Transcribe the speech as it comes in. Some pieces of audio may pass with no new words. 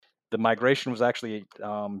The migration was actually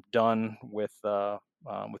done with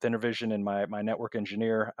Intervision and my network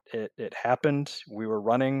engineer. It happened. We were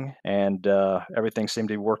running, and everything seemed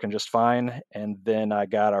to be working just fine. And then I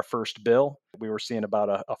got our first bill. We were seeing about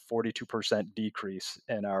a 42% decrease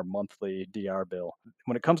in our monthly DR bill.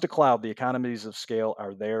 When it comes to cloud, the economies of scale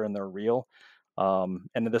are there and they're real.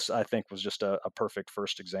 And this, I think, was just a perfect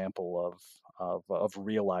first example of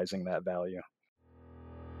realizing that value.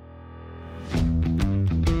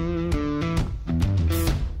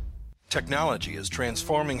 Technology is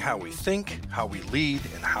transforming how we think, how we lead,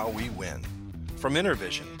 and how we win. From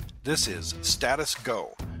Intervision, this is Status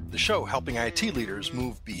Go, the show helping IT leaders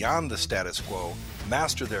move beyond the status quo,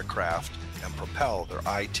 master their craft, and propel their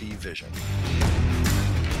IT vision.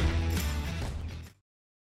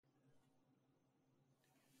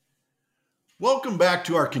 Welcome back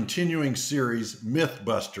to our continuing series,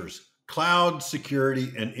 Mythbusters, Cloud,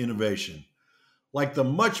 Security, and Innovation. Like the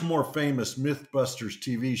much more famous Mythbusters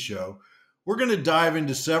TV show, we're going to dive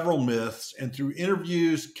into several myths, and through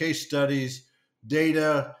interviews, case studies,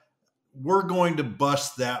 data, we're going to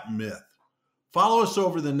bust that myth. Follow us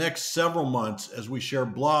over the next several months as we share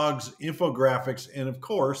blogs, infographics, and of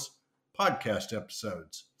course, podcast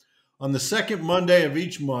episodes. On the second Monday of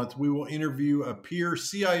each month, we will interview a peer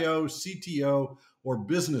CIO, CTO, or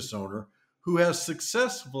business owner who has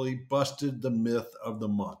successfully busted the myth of the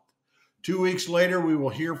month. 2 weeks later, we will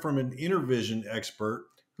hear from an Intervision expert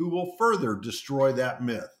who will further destroy that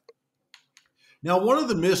myth. Now, one of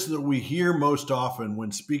the myths that we hear most often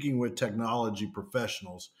when speaking with technology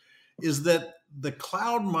professionals is that the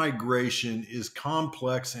cloud migration is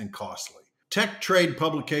complex and costly. Tech trade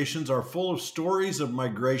publications are full of stories of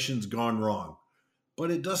migrations gone wrong,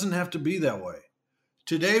 but it doesn't have to be that way.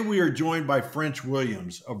 Today, we are joined by French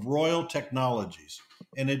Williams of Royal Technologies,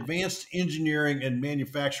 an advanced engineering and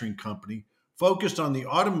manufacturing company focused on the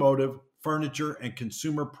automotive, furniture, and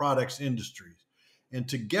consumer products industries. And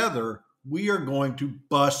together, we are going to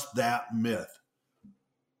bust that myth.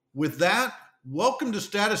 With that, welcome to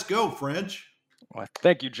Status Go, French. Well,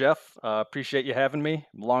 thank you, Jeff. Appreciate you having me.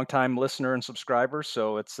 Longtime listener and subscriber,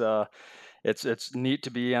 so it's neat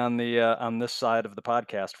to be on this side of the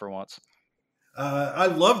podcast for once. I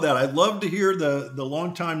love that. I love to hear the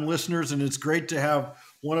longtime listeners, and it's great to have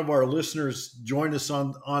one of our listeners join us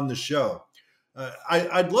on the show.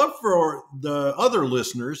 I'd love for the other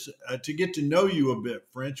listeners to get to know you a bit,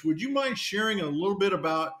 French. Would you mind sharing a little bit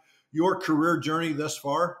about your career journey thus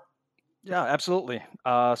far? Yeah, absolutely.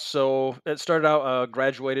 So it started out,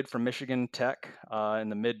 graduated from Michigan Tech in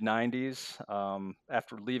the mid 90s.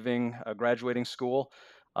 After leaving graduating school,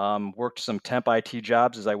 worked some temp IT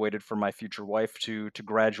jobs as I waited for my future wife to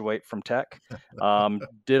graduate from tech.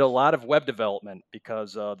 Did a lot of web development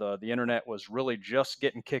because the internet was really just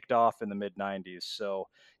getting kicked off in the mid 90s. So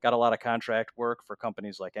got a lot of contract work for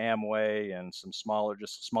companies like Amway and some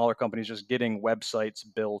smaller companies just getting websites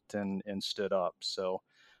built and stood up. So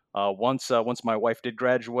once my wife did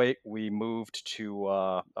graduate, we moved to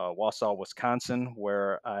Wausau, Wisconsin,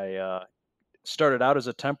 where I started out as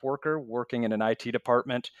a temp worker working in an IT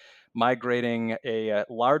department, migrating a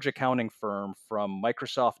large accounting firm from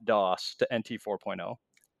Microsoft DOS to NT 4.0.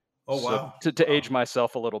 Oh, So wow. to age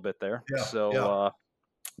myself a little bit there. Yeah.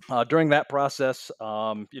 During that process,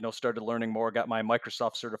 started learning more, got my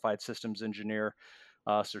Microsoft Certified Systems Engineer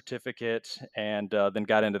certificate, and then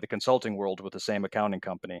got into the consulting world with the same accounting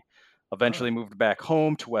company. Eventually moved back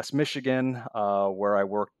home to West Michigan, where I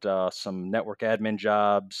worked some network admin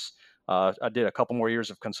jobs. I did a couple more years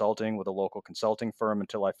of consulting with a local consulting firm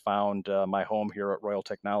until I found my home here at Royal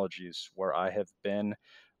Technologies, where I have been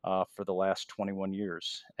for the last 21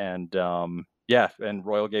 years. And and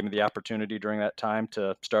Royal gave me the opportunity during that time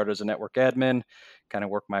to start as a network admin, kind of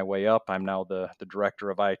work my way up. I'm now the director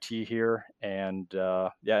of IT here, and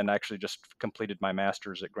and actually just completed my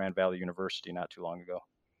master's at Grand Valley University not too long ago.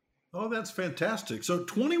 Oh, that's fantastic. So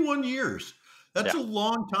 21 years. That's Yeah, a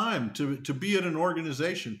long time to be at an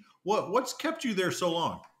organization. What's kept you there so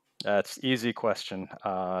long? that's easy question.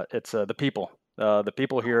 It's the people. The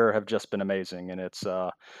people here have just been amazing, and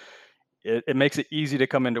it makes it easy to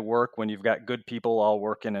come into work when you've got good people all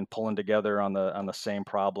working and pulling together on the same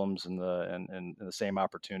problems and the same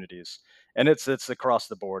opportunities. And it's across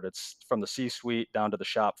the board. It's from the C-suite down to the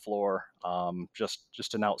shop floor.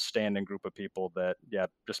 Just an outstanding group of people that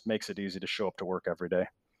just makes it easy to show up to work every day.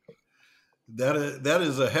 That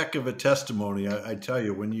is a heck of a testimony. I tell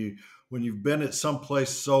you, when you've been at some place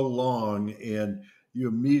so long and you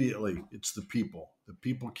immediately, it's the people. The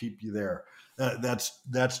people keep you there.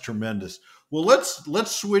 That's tremendous. Well,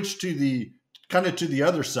 let's switch to the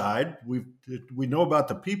other side. We know about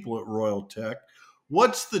the people at Royal Tech.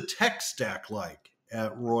 What's the tech stack like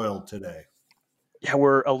at Royal today? Yeah,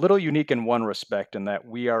 we're a little unique in one respect in that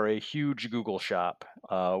we are a huge Google shop.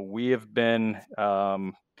 We have been, I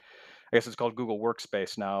guess it's called Google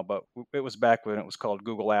Workspace now, but it was back when it was called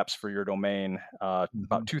Google Apps for your domain. About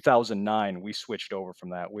Mhm. 2009, we switched over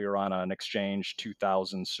from that. We were on an Exchange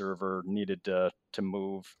 2000 server, needed to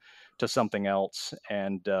move to something else,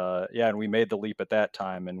 and yeah, and we made the leap at that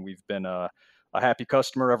time, and we've been a happy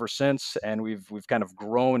customer ever since, and we've kind of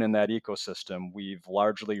grown in that ecosystem. We've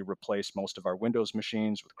largely replaced most of our Windows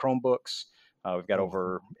machines with Chromebooks. We've got Oh, wow.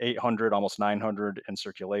 over 800, almost 900 in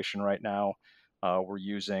circulation right now. We're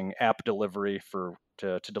using app delivery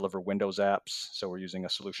to deliver Windows apps. So we're using a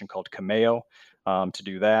solution called Cameo to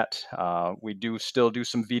do that. We do still do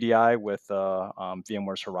some VDI with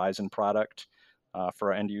VMware's Horizon product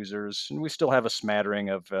for our end users, and we still have a smattering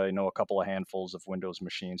of a couple of handfuls of Windows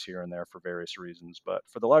machines here and there for various reasons. But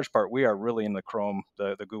for the large part, we are really in the Chrome,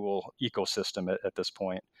 the Google ecosystem at this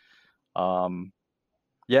point. Um,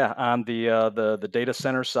 yeah, on the data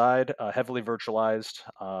center side, heavily virtualized.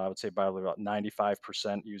 I would say probably about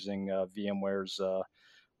 95% using VMware's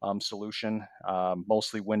solution,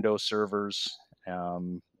 mostly Windows servers.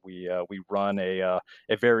 We run a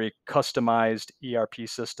very customized ERP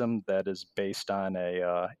system that is based on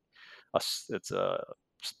it's a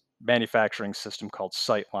manufacturing system called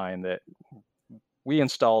Sightline that we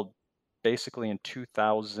installed basically in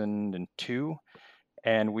 2002,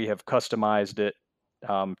 and we have customized it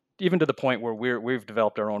even to the point where we've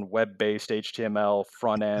developed our own web-based HTML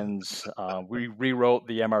front ends. We rewrote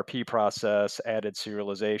the MRP process, added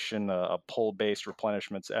serialization, a pull-based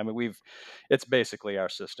replenishments. I mean, it's basically our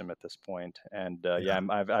system at this point. And yeah,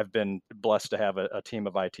 Yeah. I've been blessed to have a team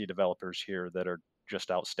of IT developers here that are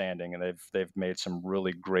just outstanding, and they've made some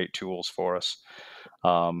really great tools for us.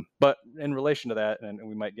 But in relation to that, and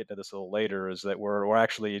we might get to this a little later, is that we're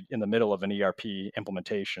actually in the middle of an ERP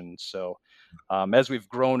implementation. So as we've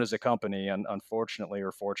grown as a company, and unfortunately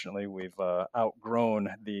or fortunately, we've outgrown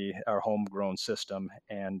our homegrown system,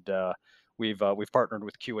 and we've partnered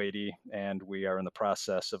with QAD, and we are in the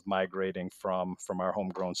process of migrating from our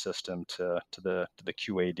homegrown system to the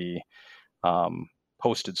QAD um,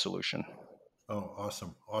 hosted solution. Oh,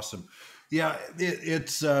 awesome, awesome. Yeah,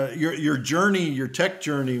 it's your journey, your tech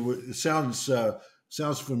journey sounds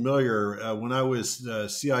familiar. When I was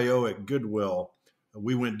CIO at Goodwill,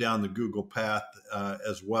 we went down the Google path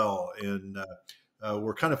as well, and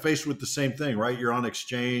we're kind of faced with the same thing, right? You're on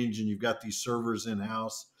Exchange, and you've got these servers in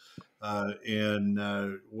house, and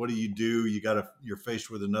what do? You're faced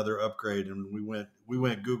with another upgrade, and we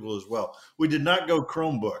went Google as well. We did not go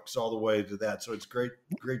Chromebooks all the way to that, so it's great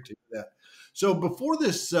to hear that. So before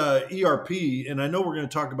this ERP, and I know we're going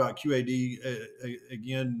to talk about QAD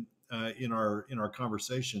again in our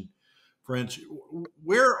conversation, French.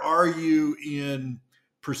 Where are you in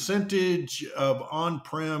percentage of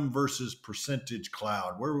on-prem versus percentage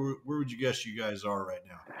cloud? Where would you guess you guys are right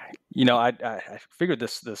now? I figured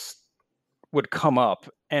this would come up,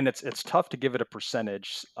 and it's tough to give it a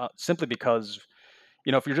percentage simply because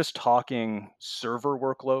if you're just talking server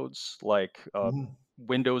workloads like Mhm.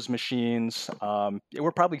 Windows machines,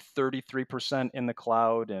 we're probably 33% in the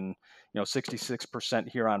cloud and 66%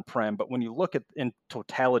 here on prem. But when you look at in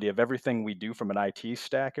totality of everything we do from an IT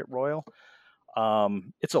stack at Royal,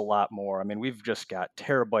 it's a lot more. I mean, we've just got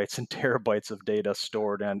terabytes and terabytes of data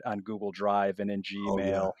stored on Google Drive and in Oh yeah,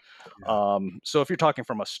 Gmail. yeah. So if you're talking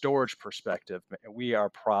from a storage perspective, we are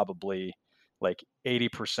probably like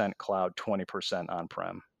 80% cloud, 20%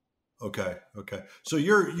 on-prem. Okay, okay. So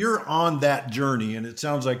you're on that journey, and it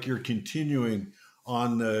sounds like you're continuing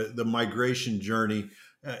on the migration journey.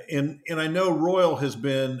 And I know Royal has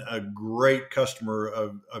been a great customer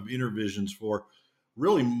of Intervisions for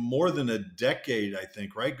really more than a decade, I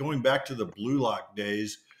think. Right, going back to the Blue Lock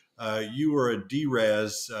days, you were a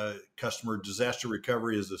DRAS customer, disaster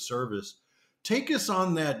recovery as a service. Take us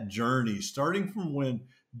on that journey, starting from when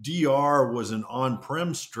DR was an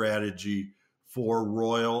on-prem strategy for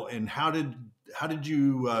Royal, and how did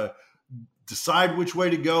you decide which way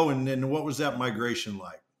to go, and then what was that migration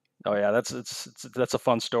like? Oh yeah, that's a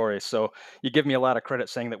fun story. So you give me a lot of credit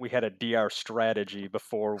saying that we had a DR strategy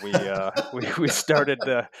before we we started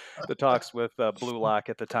the talks with Blue Lock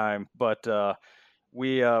at the time. But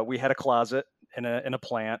we had a closet in a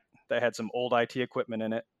plant that had some old IT equipment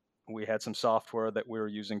in it. We had some software that we were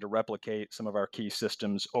using to replicate some of our key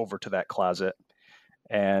systems over to that closet.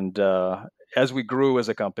 And as we grew as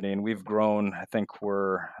a company, and we've grown, I think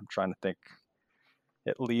I'm trying to think,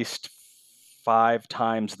 at least 5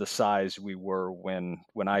 times the size we were when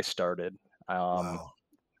I started. Um, Wow.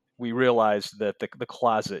 we realized that the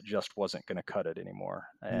closet just wasn't going to cut it anymore.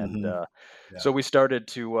 And Hmm. Yeah. so we started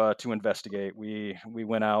to investigate. We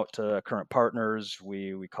went out to current partners.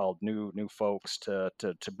 We called new folks to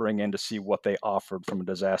bring in to see what they offered from a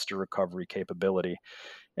disaster recovery capability.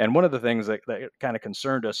 And one of the things that kind of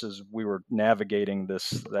concerned us as we were navigating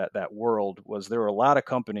that world was there were a lot of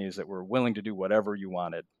companies that were willing to do whatever you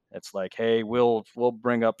wanted. It's like, hey, we'll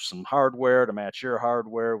bring up some hardware to match your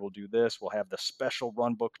hardware. We'll do this. We'll have the special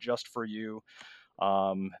run book just for you,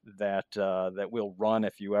 that we'll run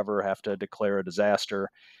if you ever have to declare a disaster.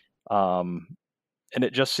 Um, and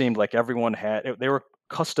it just seemed like everyone they were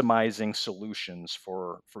customizing solutions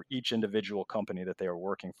for each individual company that they were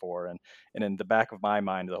working for. And in the back of my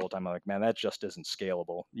mind the whole time, I'm like, man, that just isn't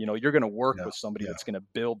scalable. You're going to work Yeah. with somebody Yeah. that's going to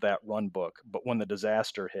build that run book, but when the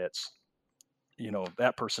disaster hits,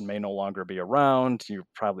 that person may no longer be around. You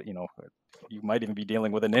probably, you might even be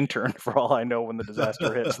dealing with an intern for all I know when the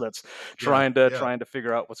disaster hits, that's Yeah. Yeah. trying to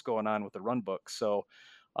figure out what's going on with the run book. So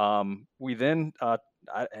we then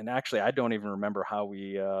and actually I don't even remember how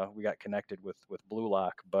we got connected with Blue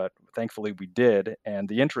Lock, but thankfully we did. And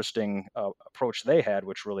the interesting approach they had,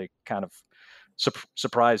 which really kind of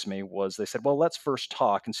surprised me, was they said, well, let's first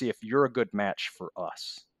talk and see if you're a good match for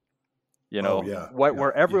us. Oh, yeah. Yeah.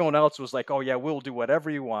 Where Yeah. everyone else was like, "Oh yeah, we'll do whatever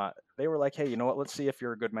you want." They were like, "Hey, you know what? Let's see if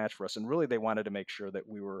you're a good match for us." And really, they wanted to make sure that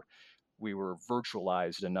we were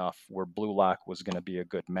virtualized enough where Blue Lock was going to be a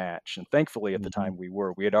good match. And thankfully, at the Hmm. time, we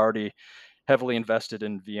were. We had already heavily invested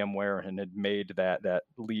in VMware and had made that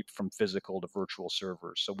leap from physical to virtual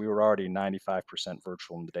servers. So we were already 95%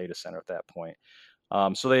 virtual in the data center at that point.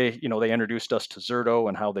 So they introduced us to Zerto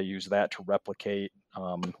and how they use that to replicate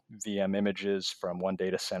VM images from one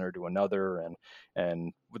data center to another.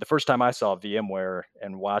 And the first time I saw VMware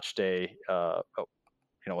and watched a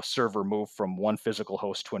server move from one physical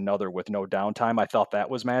host to another with no downtime, I thought that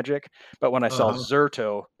was magic. But when I saw Uh-huh.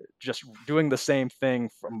 Zerto just doing the same thing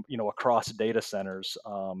from across data centers,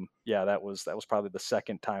 yeah, that was probably the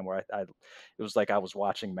second time where I it was like I was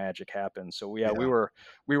watching magic happen. So yeah, we Yeah. were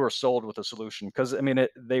we were sold with a solution because I mean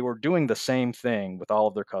they were doing the same thing with all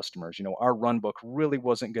of their customers. Our run book really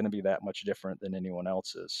wasn't going to be that much different than anyone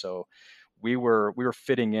else's. So we were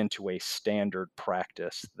fitting into a standard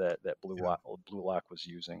practice that Yeah. Blue Lock was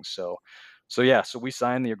using. So yeah, so we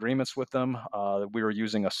signed the agreements with them. We were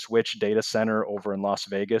using a Switch data center over in Las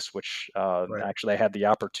Vegas, which Right. actually I had the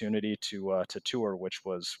opportunity to tour, which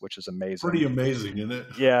is amazing. Pretty amazing, isn't it?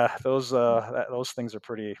 Yeah, those things are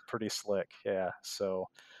pretty slick. Yeah, so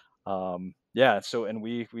yeah, and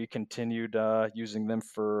we continued using them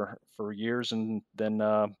for years, and then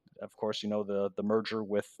of course the merger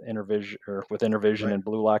with Intervision Right. and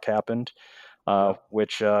Blue Lock happened, Yeah.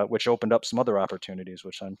 which opened up some other opportunities,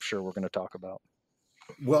 which I'm sure we're going to talk about.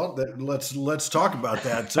 Well, let's talk about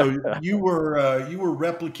that. So you were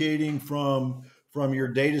replicating from your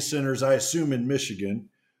data centers, I assume in Michigan,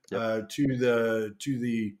 Yep. to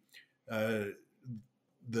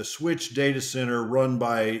the Switch data center run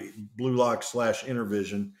by Blue Lock slash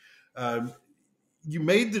Intervision. Um, you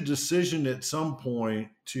made the decision at some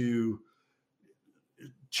point to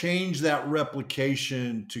change that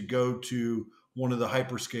replication to go to one of the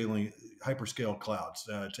hyperscale clouds,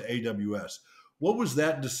 to AWS. What was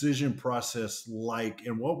that decision process like,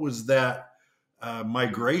 and what was that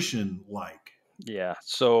migration like? Yeah.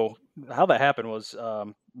 So how that happened was,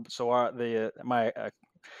 so my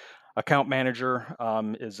account manager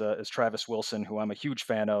is Travis Wilson, who I'm a huge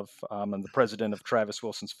fan of. I'm the president of Travis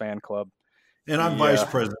Wilson's fan club. And I'm He vice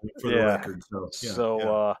president for the Yeah. record. So yeah, So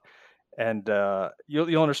yeah, and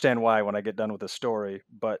you'll understand why when I get done with this story.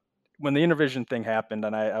 But when the Intervision thing happened,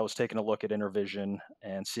 and I was taking a look at Intervision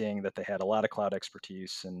and seeing that they had a lot of cloud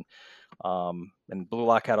expertise, and Blue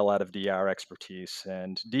Lock had a lot of DR expertise,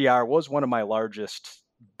 and DR was one of my largest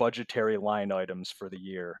budgetary line items for the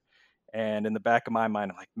year. And in the back of my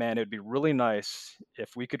mind, I'm like, man, it'd be really nice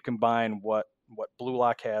if we could combine what Blue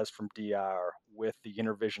Lock has from DR with the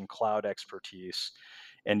Intervision cloud expertise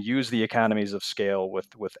and use the economies of scale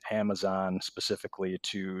with Amazon specifically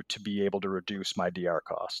to be able to reduce my DR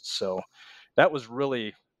costs. So that was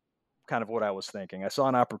really kind of what I was thinking. I saw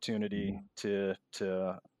an opportunity mhm,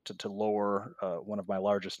 to lower one of my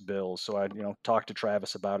largest bills. So I talked to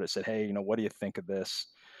Travis about it. Said, hey, what do you think of this?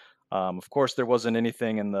 Of course, there wasn't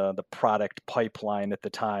anything in the product pipeline at the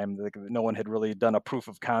time. No one had really done a proof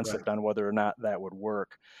of right. concept on whether or not that would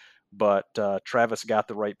work. But Travis got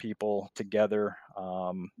the right people together.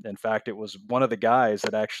 In fact, it was one of the guys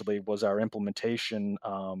that actually was our implementation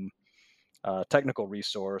technical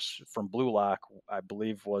resource from Blue Lock. I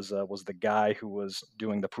believe was the guy who was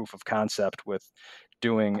doing the proof of concept with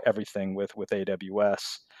doing everything with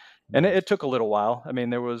AWS. And it took a little while. I mean,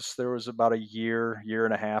 there was about a year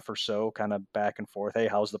and a half or so, kind of back and forth. Hey,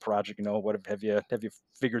 how's the project? What have you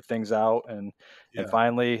figured things out? And Yeah.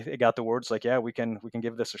 finally, it got the words like, yeah, we can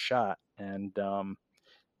give this a shot. And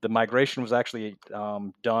the migration was actually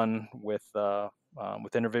done with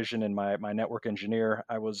Intervision and my network engineer.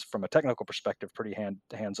 I was, from a technical perspective, pretty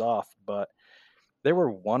hands off, but there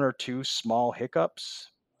were one or two small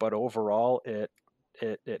hiccups, but overall it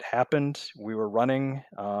happened. We were running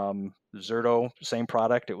Zerto, same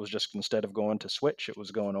product. It was just, instead of going to Switch, it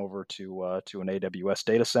was going over to an AWS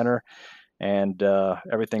data center, and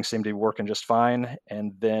everything seemed to be working just fine.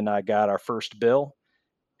 And then I got our first bill,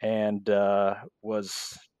 and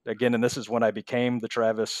was again, and this is when I became the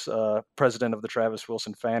Travis president of the Travis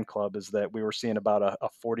Wilson fan club, is that we were seeing about a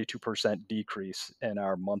 42% decrease in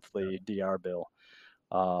our monthly DR bill.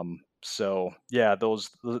 So yeah,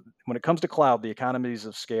 when it comes to cloud, the economies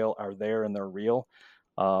of scale are there and they're real.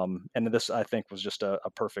 And this, I think, was just a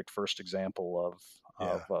perfect first example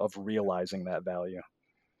Yeah. of realizing that value.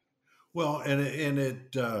 Well,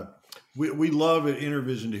 we love at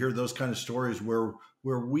Intervision to hear those kind of stories where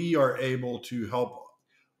we are able to help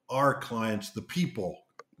our clients, the people,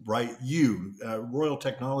 right? You, Royal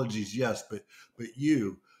Technologies, yes, but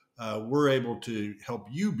you, we're able to help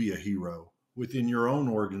you be a hero within your own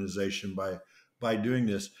organization by doing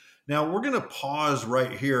this. Now we're going to pause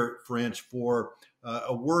right here, French, for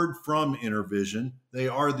a word from Intervision. They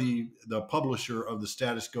are the publisher of the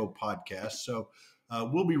Status Go podcast. So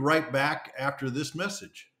we'll be right back after this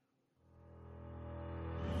message.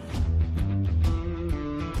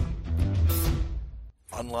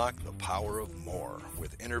 Unlock the power of more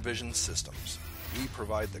with Intervision Systems. We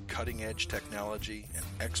provide the cutting-edge technology and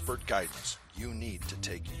expert guidance you need to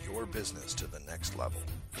take your business to the next level.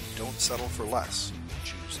 Don't settle for less.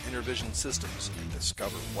 Choose Intervision Systems and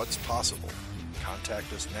discover what's possible.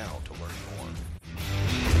 Contact us now to learn more.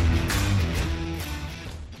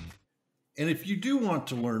 And if you do want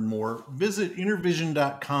to learn more, visit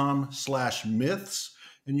intervision.com/myths,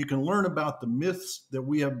 and you can learn about the myths that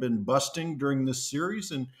we have been busting during this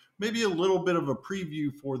series, and maybe a little bit of a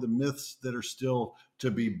preview for the myths that are still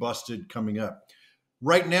to be busted coming up.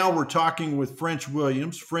 Right now, we're talking with French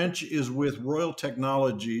Williams. French is with Royal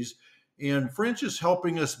Technologies, and French is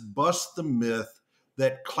helping us bust the myth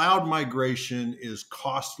that cloud migration is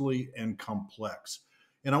costly and complex.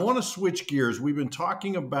 And I want to switch gears. We've been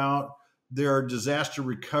talking about their disaster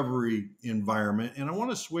recovery environment, and I want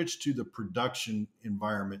to switch to the production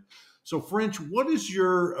environment. So, French, what has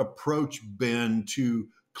your approach been to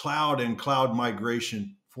cloud and cloud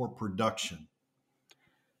migration for production?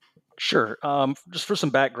 Sure. Just for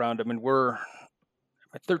some background, I mean, we're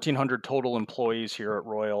 1,300 total employees here at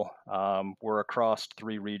Royal. We're across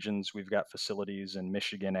three regions. We've got facilities in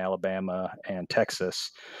Michigan, Alabama, and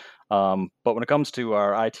Texas. But when it comes to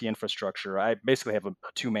our IT infrastructure, I basically have a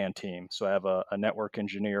two-man team. So I have a network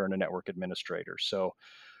engineer and a network administrator. So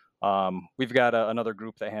we've got another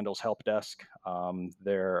group that handles help desk.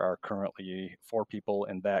 There are currently 4 people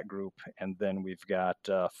in that group, and then we've got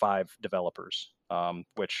 5 developers,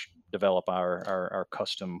 which develop our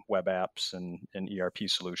custom web apps and ERP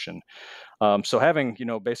solution. So having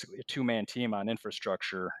basically a two-man team on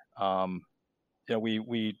infrastructure,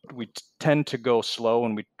 we tend to go slow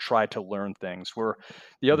and we try to learn things.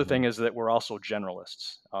 The other thing is that we're also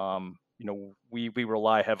generalists. We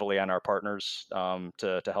rely heavily on our partners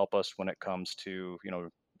to help us when it comes to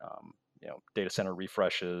data center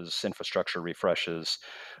refreshes, infrastructure refreshes,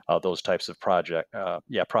 those types of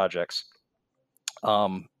projects.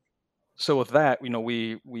 So with that,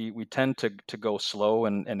 we tend to go slow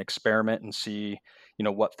and experiment and see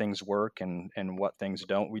what things work and what things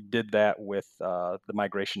don't. We did that with the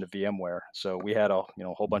migration to VMware. So we had a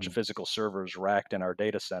whole bunch of physical servers racked in our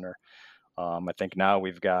data center. I think now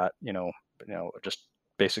we've got just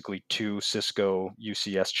basically 2 Cisco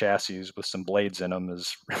UCS chassis with some blades in them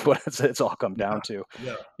is what it's all come down to.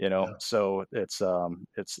 Yeah. So it's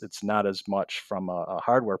not as much from a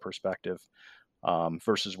hardware perspective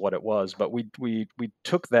versus what it was, but we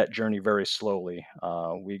took that journey very slowly.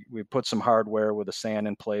 We put some hardware with a SAN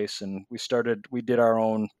in place, and we did our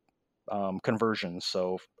own conversions.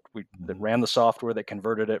 So we ran the software that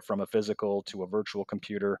converted it from a physical to a virtual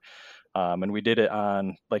computer. And we did it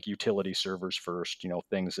on like utility servers first,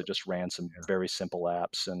 things that just ran some very simple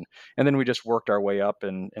apps. And then we just worked our way up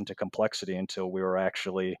into complexity until we were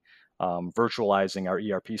actually virtualizing our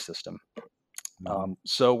ERP system.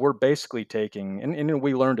 So we're basically taking, and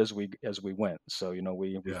we learned as we went. So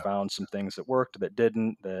we found some things that worked, that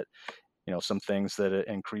didn't, that some things that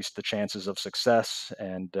increased the chances of success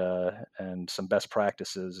and some best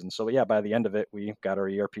practices. And so, yeah, by the end of it, we got our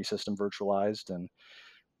ERP system virtualized and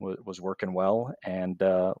was working well. And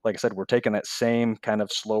like I said, we're taking that same kind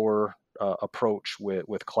of slower approach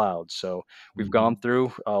with cloud. So we've gone Mhm.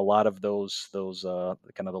 through a lot of those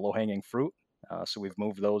kind of the low hanging fruit. So we've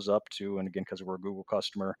moved those up to, and again, because we're a Google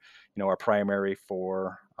customer, our primary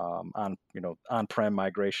for on-prem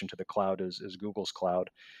migration to the cloud is Google's cloud.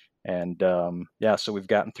 And yeah, so we've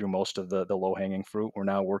gotten through most of the low hanging fruit. We're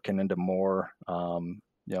now working into more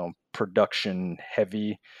production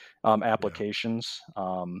heavy Yeah. applications.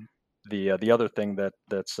 The other thing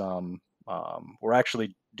that's we're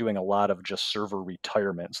actually doing a lot of just server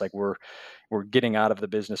retirements. Like we're getting out of the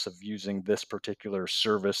business of using this particular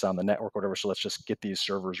service on the network, or whatever. So let's just get these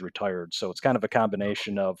servers retired. So it's kind of a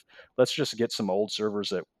combination of let's just get some old servers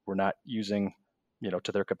that we're not using,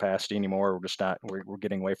 to their capacity anymore. We're just not. We're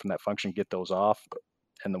getting away from that function. Get those off,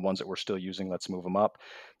 and the ones that we're still using, let's move them up.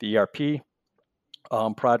 The ERP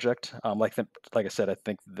project. Like I said, I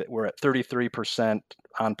think that we're at 33%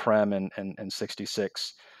 on-prem and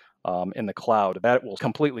 66 in the cloud. That will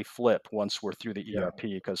completely flip once we're through the Yeah. ERP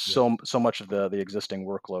because Yeah. so much of the existing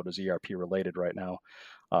workload is ERP related right now.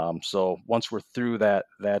 So once we're through that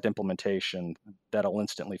implementation, that'll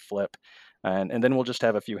instantly flip, and then we'll just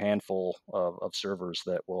have a few handful of servers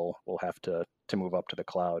that we'll have to move up to the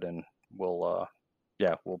cloud, and we'll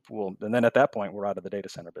and then at that point we're out of the data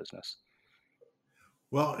center business.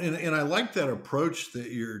 Well, and I like that approach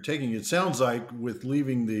that you're taking. It sounds like with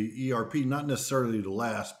leaving the ERP, not necessarily to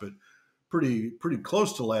last, but pretty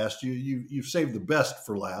close to last. You've saved the best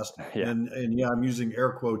for last. Yeah. And yeah, I'm using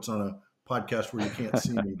air quotes on a podcast where you can't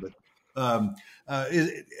see me, but um,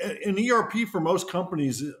 an ERP for most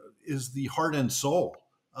companies is the heart and soul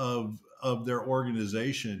of their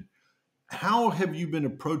organization. How have you been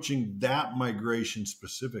approaching that migration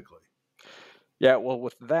specifically? Yeah, well,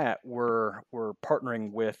 with that, we're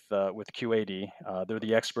partnering with QAD. They're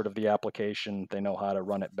the expert of the application. They know how to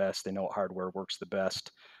run it best. They know what hardware works the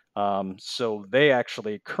best. So they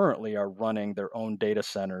actually currently are running their own data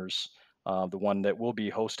centers. The one that we'll be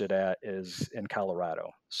hosted at is in Colorado.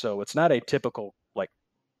 So it's not a typical like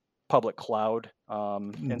public cloud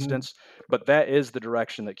Hmm. instance, but that is the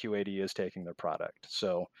direction that QAD is taking their product.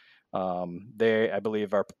 So they, I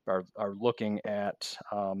believe, are looking at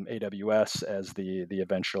AWS as the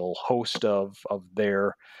eventual host of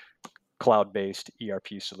their cloud-based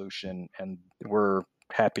ERP solution, and we're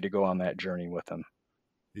happy to go on that journey with them.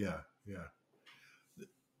 Yeah, yeah.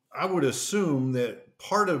 I would assume that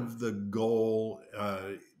part of the goal,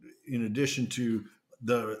 in addition to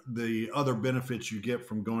the other benefits you get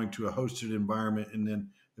from going to a hosted environment and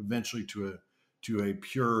then eventually to a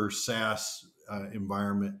pure SaaS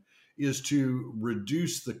environment, is to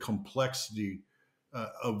reduce the complexity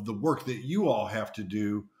of the work that you all have to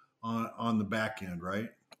do on the back end, right?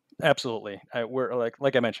 Absolutely, we're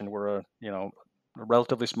like I mentioned, we're a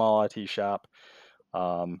relatively small IT shop,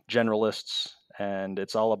 generalists, and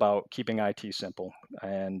it's all about keeping IT simple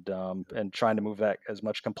and trying to move that as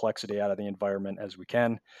much complexity out of the environment as we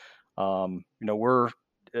can. We're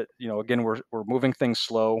again we're moving things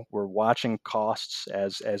slow. We're watching costs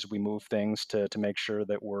as we move things to make sure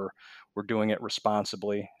that we're doing it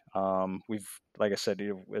responsibly. We've like I said,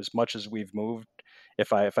 as much as we've moved,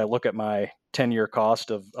 if I look at my 10-year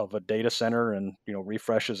cost of a data center and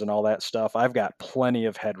refreshes and all that stuff, I've got plenty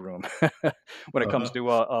of headroom when it comes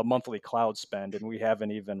Uh-huh. to a monthly cloud spend, and we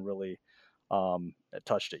haven't even really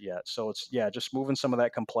touched it yet. So it's yeah, just moving some of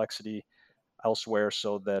that complexity elsewhere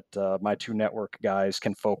so that my two network guys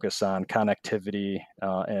can focus on connectivity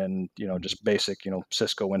and just basic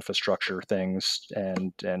Cisco infrastructure things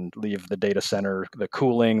and leave the data center, the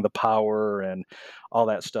cooling, the power, and all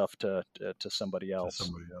that stuff to somebody To else.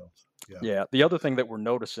 somebody else. Yeah. Yeah, the other thing that we're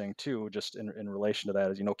noticing too, just in relation to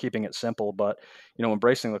that, is keeping it simple, but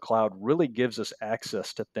embracing the cloud really gives us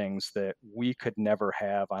access to things that we could never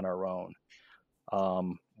have on our own.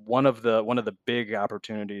 One of the big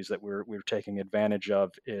opportunities that we're taking advantage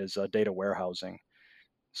of is data warehousing.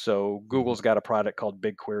 So Mhm. Google's got a product called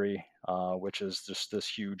BigQuery, which is just this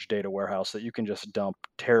huge data warehouse that you can just dump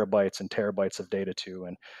terabytes and terabytes of data to.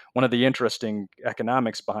 And one of the interesting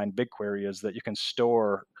economics behind BigQuery is that you can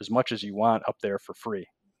store as much as you want up there for free.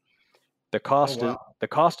 The Oh cost is wow. the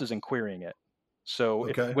cost is in querying it. So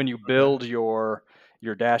Okay. when you Okay. build your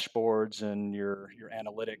your dashboards and your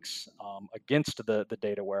analytics against the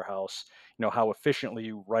data warehouse, how efficiently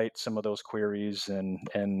you write some of those queries and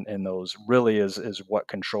those really is what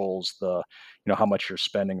controls the how much you're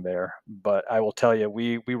spending there. But I will tell you,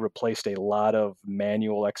 we replaced a lot of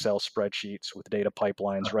manual Excel spreadsheets with data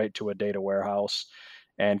pipelines right to a data warehouse,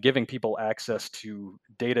 and giving people access to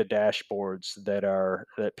data dashboards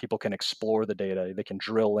that people can explore the data. They can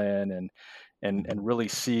drill in and really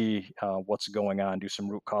see what's going on, do some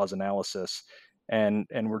root cause analysis, and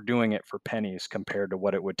we're doing it for pennies compared to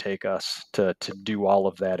what it would take us to do all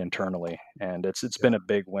of that internally. And it's Yeah. been a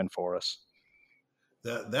big win for us.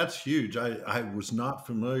 That's huge. I was not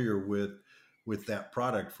familiar with that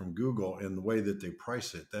product from Google and the way that they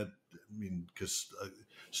price it. Because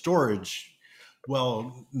storage,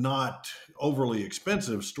 well, not overly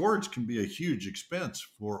expensive, storage can be a huge expense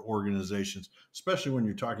for organizations, especially when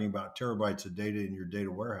you're talking about terabytes of data in your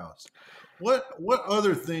data warehouse. What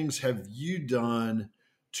other things have you done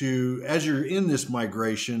to, as you're in this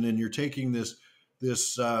migration and you're taking this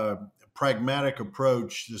pragmatic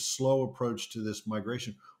approach, this slow approach to this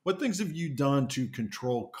migration? What things have you done to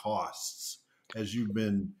control costs as you've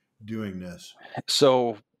been doing this?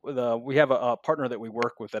 So we have a partner that we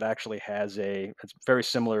work with that actually has it's very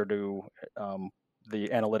similar to um, the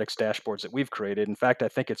analytics dashboards that we've created. In fact, I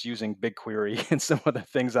think it's using BigQuery and some of the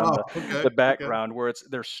things on Oh, the okay, okay, background where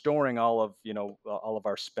they're storing all of all of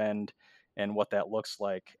our spend and what that looks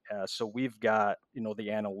like. So we've got the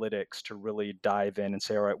analytics to really dive in and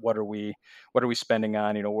say, all right, what are we spending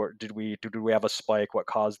on? Did we have a spike? What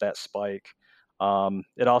caused that spike?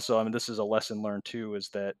 It also, I mean, this is a lesson learned too, is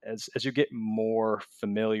that as you get more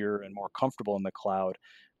familiar and more comfortable in the cloud,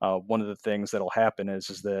 one of the things that'll happen is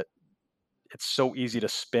that it's so easy to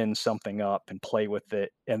spin something up and play with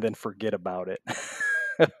it and then forget about it.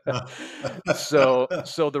 So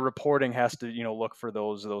the reporting has to look for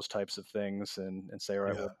those types of things and say, all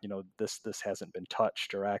right, yeah, well, this hasn't been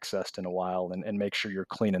touched or accessed in a while, and make sure you're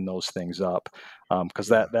cleaning those things up, because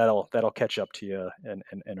yeah. that'll catch up to you in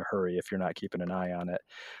a hurry if you're not keeping an eye on it.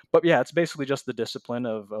 But yeah, it's basically just the discipline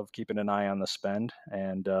of keeping an eye on the spend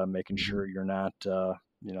and making Mhm. sure you're not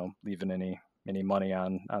leaving any money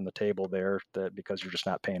on the table there, that because you're just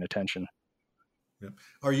not paying attention. Yeah.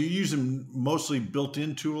 Are you using mostly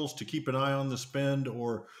built-in tools to keep an eye on the spend,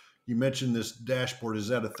 or you mentioned this dashboard? Is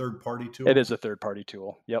that a third-party It tool? is a third party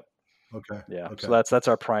tool. Yep. Okay, Yeah, so okay. that's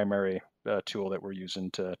our primary tool that we're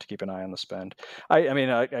using to keep an eye on the spend. I mean,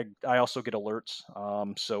 I also get alerts.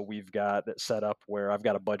 So we've got that set up where I've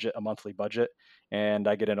got a monthly budget, and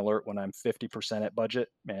I get an alert when I'm 50% at budget.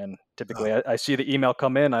 And typically, Ah, I see the email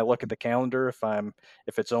come in. I look at the calendar.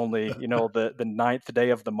 If it's only the ninth day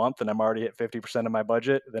of the month and I'm already at 50% of my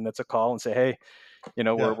budget, then it's a call and say, hey, we're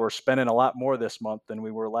yeah, we're spending a lot more this month than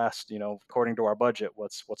we were last, according to our budget.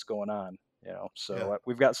 What's going on? yeah, So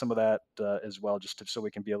we've got some of that as well, so we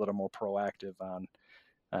can be a little more proactive on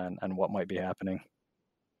what might be happening.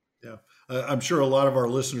 yeah. I'm sure a lot of our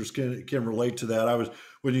listeners can relate to that.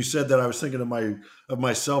 When you said that, I was thinking of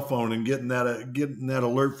my cell phone and getting that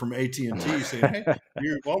alert from AT&T saying, "Hey,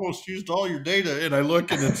 you've almost used all your data," and I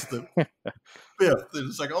look and it's the fifth, and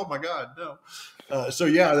it's like, "Oh my God, no!" So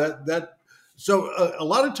yeah, that so a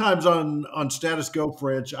lot of times on Status Go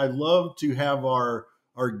French, I love to have our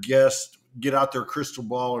guests get out their crystal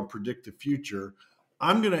ball and predict the future.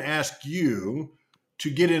 I'm going to ask you to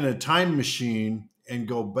get in a time machine and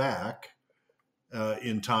go back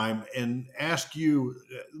in time and ask you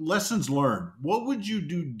lessons learned. What would you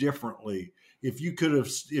do differently if you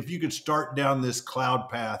could start down this cloud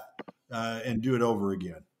path and do it over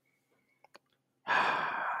again?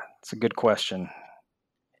 It's a good question.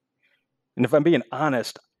 And if I'm being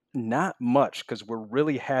honest, not much, because we're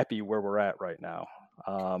really happy where we're at right now.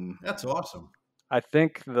 Um, That's awesome. I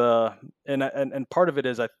think and part of it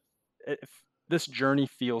is if this journey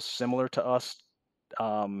feels similar to us,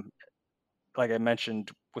 um, like I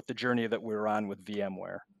mentioned with the journey that we were on with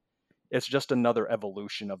VMware. It's just another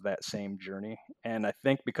evolution of that same journey. And I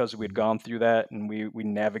think because we'd Mhm. gone through that and we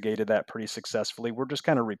navigated that pretty successfully, we're just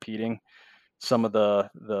kind of repeating some of the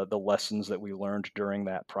lessons that we learned during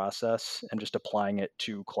that process and just applying it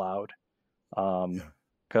to cloud. Um, Yeah.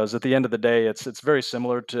 because at the end of the day, it's very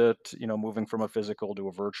similar to moving from a physical to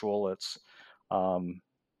a virtual. Um,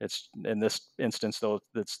 it's in this instance though,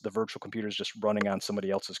 it's the virtual computer is just running on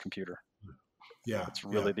somebody else's computer. Yeah, That's yeah.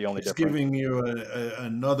 really the only It's difference. giving you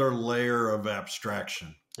another layer of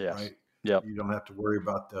abstraction, Yes. right? Yep. You don't have to worry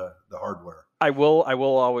about the hardware. I will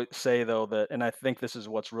always say though that, and I think this is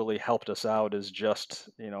what's really helped us out is just,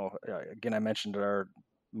 again, I mentioned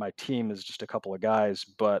my team is just a couple of guys,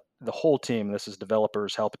 but the whole team, this is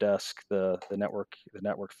developers, help desk, the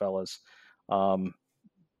network fellas, um,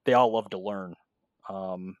 they all love to learn.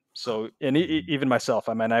 So, and Mhm. even myself,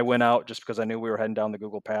 I mean, I went out just because I knew we were heading down the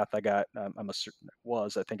Google path. I got, I'm a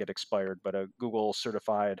I think it expired, but a Google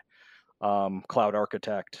certified cloud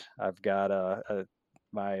architect. I've got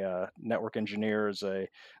my network engineer is a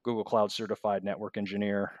Google Cloud certified network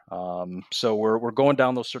engineer. So we're going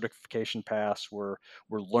down those certification paths. We're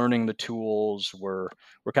learning the tools. We're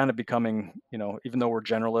kind of becoming, even though we're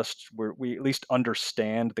generalists, we at least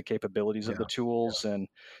understand the capabilities of Yeah. the tools, and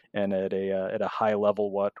at a high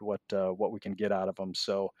level what we can get out of them.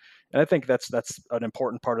 So, and I think that's an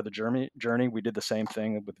important part of the journey. We did the same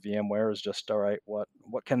thing with VMware. Is just, all right, what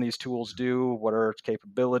can these tools do? What are its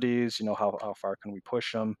capabilities? How far can we push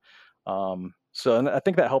them? So, and I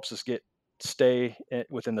think that helps us stay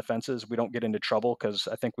within the fences. We don't get into trouble because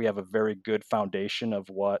I think we have a very good foundation of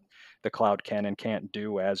what the cloud can and can't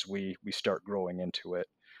do as we start growing into it.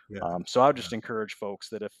 Yeah. So I would Yeah. just encourage folks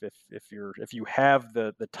that if you have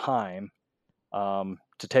the time,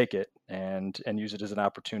 to take it and use it as an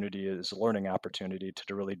opportunity, as a learning opportunity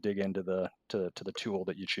to really dig into to the tool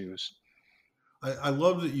that you choose. I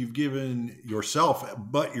love that you've given yourself,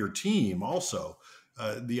 but your team also,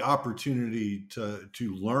 the opportunity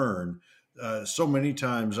to learn. So many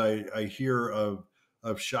times I hear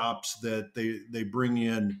of shops that they bring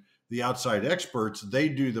in the outside experts. They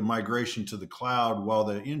do the migration to the cloud while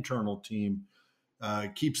the internal team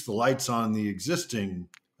keeps the lights on the existing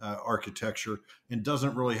architecture and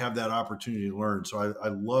doesn't really have that opportunity to learn. So I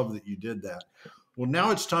love that you did that. Well,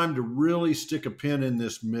 now it's time to really stick a pin in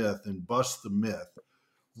this myth and bust the myth.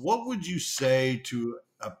 What would you say to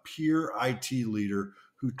a peer IT leader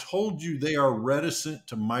who told you they are reticent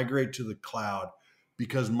to migrate to the cloud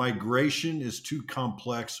because migration is too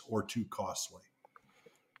complex or too costly?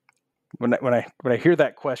 When I hear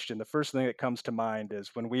that question, the first thing that comes to mind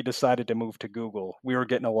is when we decided to move to Google, we were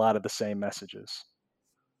getting a lot of the same messages.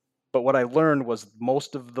 But what I learned was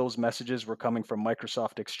most of those messages were coming from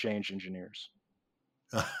Microsoft Exchange engineers.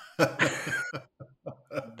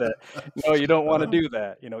 That, no, you don't want to Uh-huh. do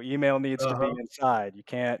that. Email needs to be Uh-huh. inside. You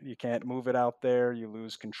can't move it out there. You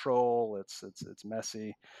lose control. It's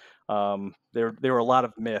messy. There were a lot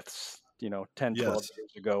of myths, 10, 12 Yes.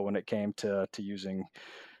 years ago when it came to using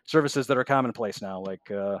services that are commonplace now, like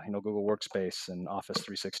Google Workspace and Office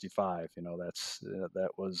 365.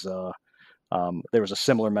 That was there was a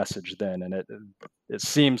similar message then, and it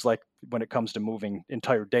seems like when it comes to moving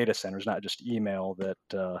entire data centers, not just email,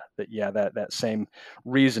 that same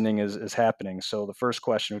reasoning is happening. So the first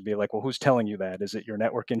question would be like, well, who's telling you that? Is it your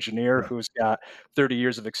network engineer Yeah. who's got 30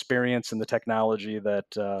 years of experience in the technology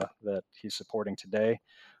that he's supporting today?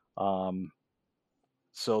 Um,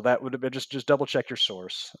 so that would have been, just double check your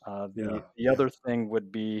source. The Yeah. the Yeah. other thing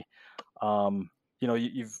would be, um,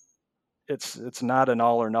 you've it's not an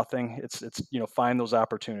all or nothing. It's find those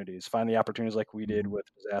opportunities. Find the opportunities like we did Mhm. with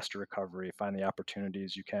disaster recovery. Find the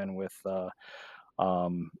opportunities you can with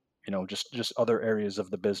um, just other areas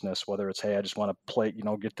of the business. Whether it's, hey, I just want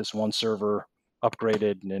to get this one server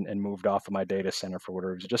upgraded and moved off of my data center for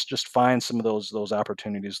whatever. Just find some of those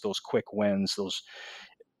opportunities, those quick wins,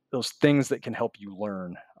 those things that can help you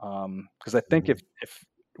learn. Because I think Mhm. if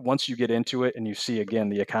once you get into it and you see again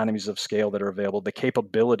the economies of scale that are available, the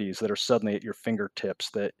capabilities that are suddenly at your fingertips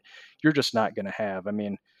that you're just not going to have. I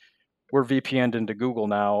mean, we're VPN'd into Google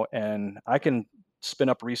now, and I can spin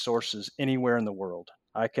up resources anywhere in the world.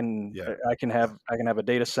 I can Yeah. I can Yeah. have a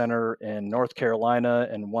data center in North Carolina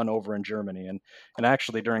and one over in Germany, and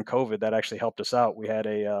actually during COVID that actually helped us out. We had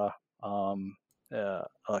a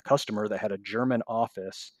customer that had a German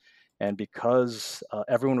office, and because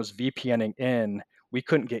everyone was VPNing in, we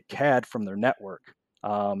couldn't get CAD from their network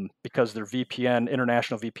because their VPN,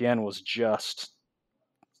 international VPN, was just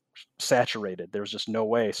saturated. There was just no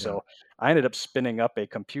way. Yeah. So I ended up spinning up a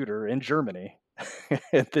computer in Germany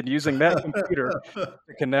and then using that computer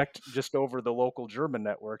to connect just over the local German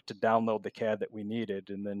network to download the CAD that we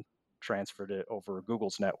needed, and then transferred it over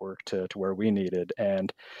Google's network to where we needed.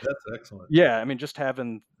 And That's excellent. yeah, I mean, just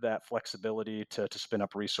having that flexibility to spin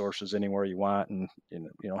up resources anywhere you want, and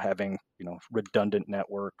having redundant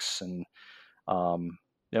networks, and um,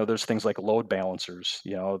 there's things like load balancers,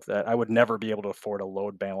 that I would never be able to afford a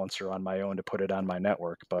load balancer on my own to put it on my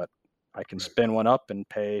network, but I can Right. spin one up and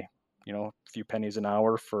pay, a few pennies an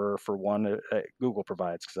hour for one Google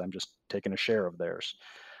provides, because I'm just taking a share of theirs.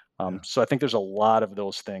 Yeah. So I think there's a lot of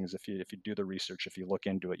those things. If you do the research, if you look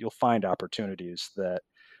into it, you'll find opportunities that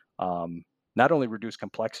not only reduce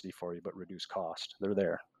complexity for you, but reduce cost. They're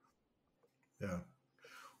there. Yeah.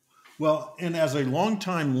 Well, and as a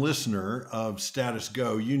longtime listener of Status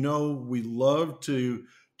Go, you know we love to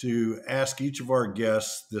ask each of our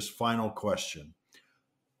guests this final question.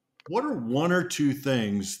 What are one or two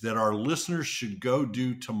things that our listeners should go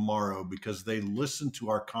do tomorrow because they listened to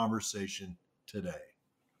our conversation today?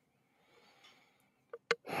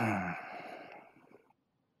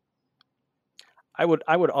 I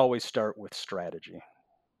would always start with strategy.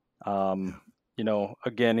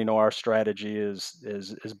 Again, our strategy is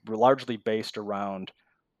largely based around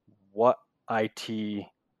what IT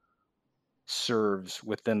serves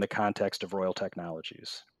within the context of Royal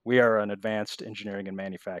Technologies. We are an advanced engineering and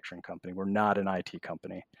manufacturing company. We're not an IT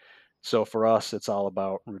company. So for us, it's all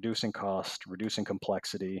about reducing cost, reducing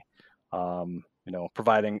complexity,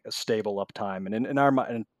 providing a stable uptime. And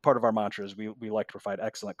in part of our mantra is we like to provide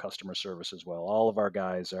excellent customer service as well. All of our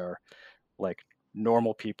guys are like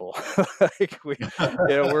normal people. Like we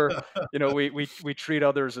treat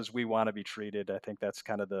others as we want to be treated. I think that's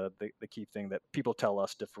kind of the key thing that people tell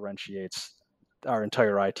us differentiates our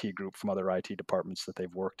entire IT group from other IT departments that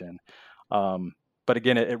they've worked in. But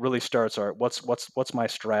again, it really starts what's my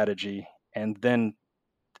strategy, and then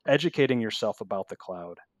educating yourself about the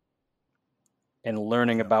cloud and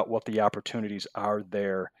learning about what the opportunities are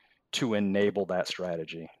there to enable that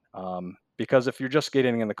strategy. Because if you're just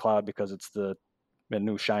getting in the cloud because it's the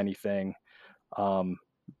new shiny thing,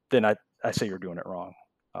 then I say you're doing it wrong.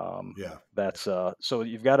 That's so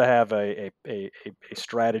you've got to have a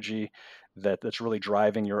strategy that's really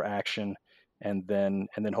driving your action, and then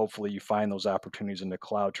hopefully you find those opportunities in the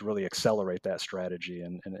cloud to really accelerate that strategy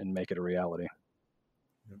and make it a reality.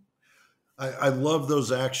 I love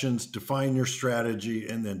those actions. Define your strategy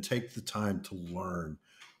and then take the time to learn.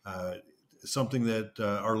 Something that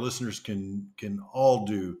our listeners can all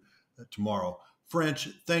do tomorrow. French,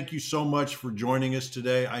 thank you so much for joining us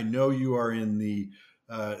today. I know you are in the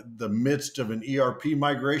midst of an ERP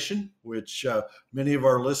migration, which many of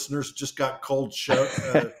our listeners just got cold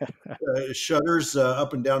shudders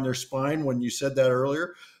up and down their spine when you said that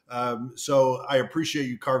earlier. So I appreciate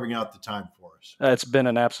you carving out the time for us. It's been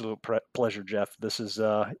an absolute pleasure, Jeff. This is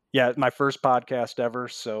my first podcast ever.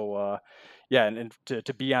 So and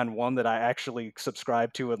to be on one that I actually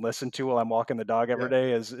subscribe to and listen to while I'm walking the dog every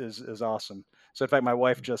day is awesome. So in fact, my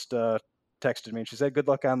wife just texted me and she said, "Good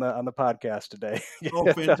luck on the podcast today." Oh,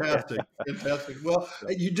 fantastic. Fantastic. Well,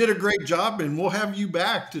 you did a great job, and we'll have you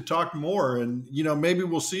back to talk more. And, maybe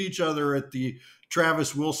we'll see each other at the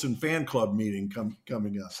Travis Wilson fan club meeting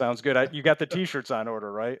coming up. Sounds good. You got the t-shirts on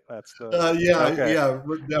order, right? That's definitely.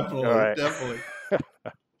 Right. Definitely.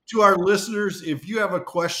 To our listeners, if you have a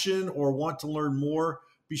question or want to learn more,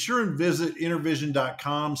 be sure and visit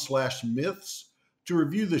intervision.com/myths. To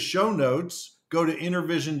review the show notes, go to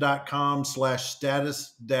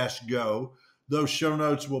intervision.com/status-go. Those show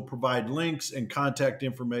notes will provide links and contact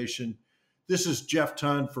information. This is Jeff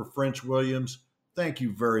Tunn for French Williams. Thank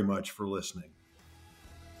you very much for listening.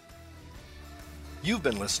 You've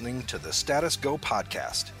been listening to the Status Go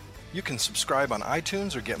podcast. You can subscribe on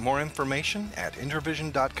iTunes or get more information at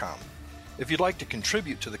intervision.com. If you'd like to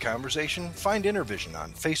contribute to the conversation, find Intervision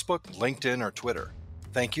on Facebook, LinkedIn, or Twitter.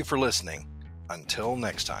 Thank you for listening. Until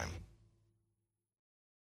next time.